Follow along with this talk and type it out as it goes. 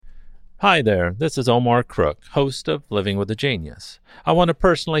Hi there, this is Omar Crook, host of Living with a Genius. I want to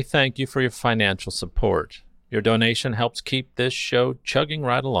personally thank you for your financial support. Your donation helps keep this show chugging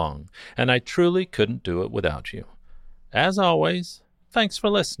right along, and I truly couldn't do it without you. As always, thanks for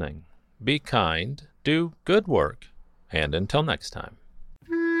listening. Be kind, do good work, and until next time.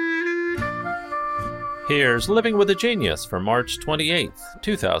 Here's Living with a Genius for March 28th,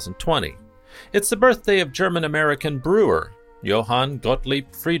 2020. It's the birthday of German-American brewer Johann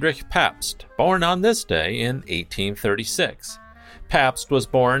Gottlieb Friedrich Pabst, born on this day in 1836. Pabst was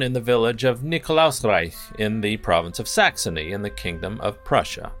born in the village of Nikolausreich in the province of Saxony in the Kingdom of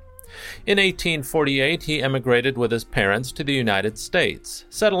Prussia. In 1848, he emigrated with his parents to the United States,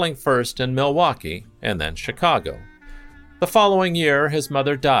 settling first in Milwaukee and then Chicago. The following year, his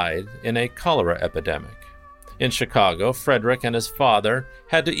mother died in a cholera epidemic. In Chicago, Frederick and his father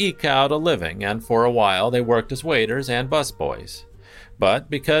had to eke out a living, and for a while they worked as waiters and busboys. But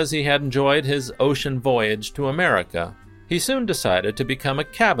because he had enjoyed his ocean voyage to America, he soon decided to become a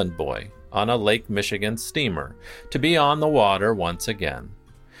cabin boy on a Lake Michigan steamer, to be on the water once again.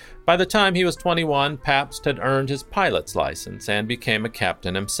 By the time he was 21, Pabst had earned his pilot's license and became a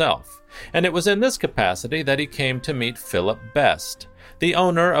captain himself, and it was in this capacity that he came to meet Philip Best, the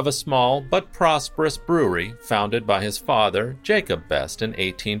owner of a small but prosperous brewery founded by his father, Jacob Best, in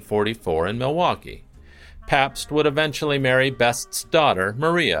 1844 in Milwaukee. Pabst would eventually marry Best's daughter,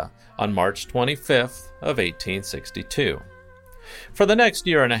 Maria, on March 25th of 1862. For the next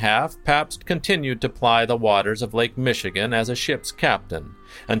year and a half, Pabst continued to ply the waters of Lake Michigan as a ship's captain,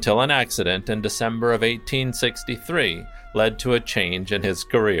 until an accident in December of 1863 led to a change in his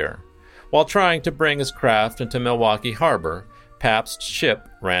career. While trying to bring his craft into Milwaukee Harbor, Pabst's ship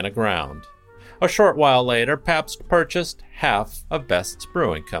ran aground. A short while later, Pabst purchased half of Best's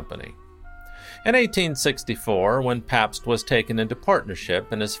Brewing Company. In 1864, when Pabst was taken into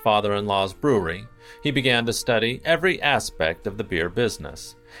partnership in his father-in-law's brewery, he began to study every aspect of the beer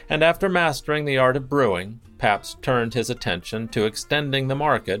business, and after mastering the art of brewing, Pabst turned his attention to extending the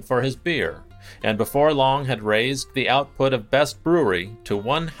market for his beer, and before long had raised the output of Best Brewery to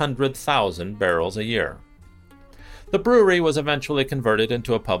 100,000 barrels a year. The brewery was eventually converted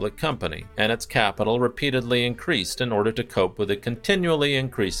into a public company, and its capital repeatedly increased in order to cope with the continually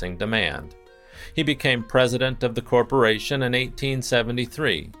increasing demand. He became president of the corporation in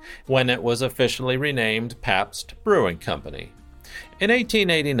 1873, when it was officially renamed Pabst Brewing Company. In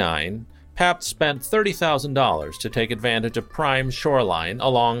 1889, Pabst spent $30,000 to take advantage of prime shoreline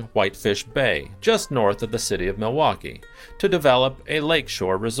along Whitefish Bay, just north of the city of Milwaukee, to develop a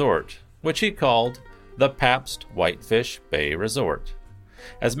lakeshore resort, which he called the Pabst Whitefish Bay Resort.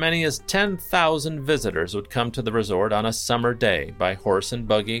 As many as 10,000 visitors would come to the resort on a summer day by horse and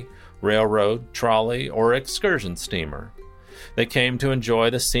buggy, railroad, trolley, or excursion steamer. They came to enjoy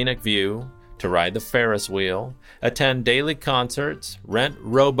the scenic view, to ride the Ferris wheel, attend daily concerts, rent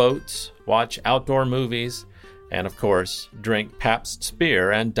rowboats, watch outdoor movies, and of course, drink Pabst's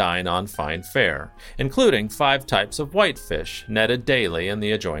beer and dine on fine fare, including 5 types of whitefish netted daily in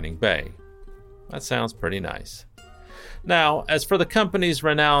the adjoining bay. That sounds pretty nice. Now, as for the company's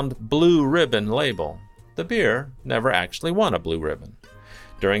renowned Blue Ribbon label, the beer never actually won a blue ribbon.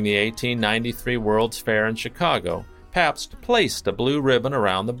 During the 1893 World's Fair in Chicago, Pabst placed a blue ribbon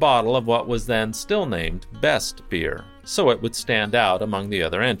around the bottle of what was then still named Best Beer, so it would stand out among the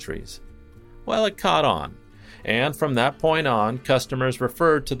other entries. Well, it caught on, and from that point on, customers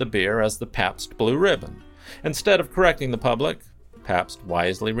referred to the beer as the Pabst Blue Ribbon. Instead of correcting the public, Pabst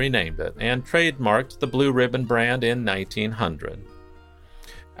wisely renamed it and trademarked the Blue Ribbon brand in 1900.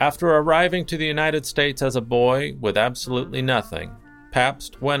 After arriving to the United States as a boy with absolutely nothing,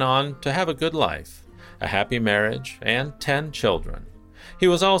 Pabst went on to have a good life, a happy marriage, and 10 children. He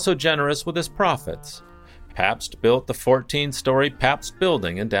was also generous with his profits. Pabst built the 14-story Pabst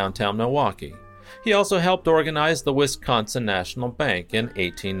Building in downtown Milwaukee. He also helped organize the Wisconsin National Bank in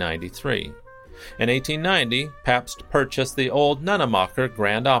 1893. In 1890, Pabst purchased the old Nunnemacher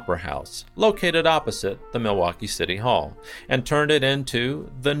Grand Opera House, located opposite the Milwaukee City Hall, and turned it into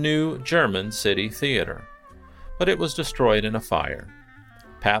the new German City Theater. But it was destroyed in a fire.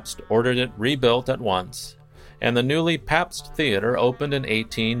 Pabst ordered it rebuilt at once, and the newly Pabst Theater opened in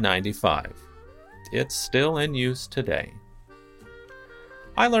 1895. It's still in use today.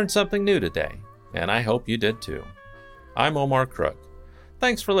 I learned something new today, and I hope you did too. I'm Omar Crook.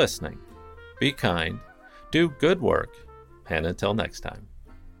 Thanks for listening. Be kind, do good work, and until next time.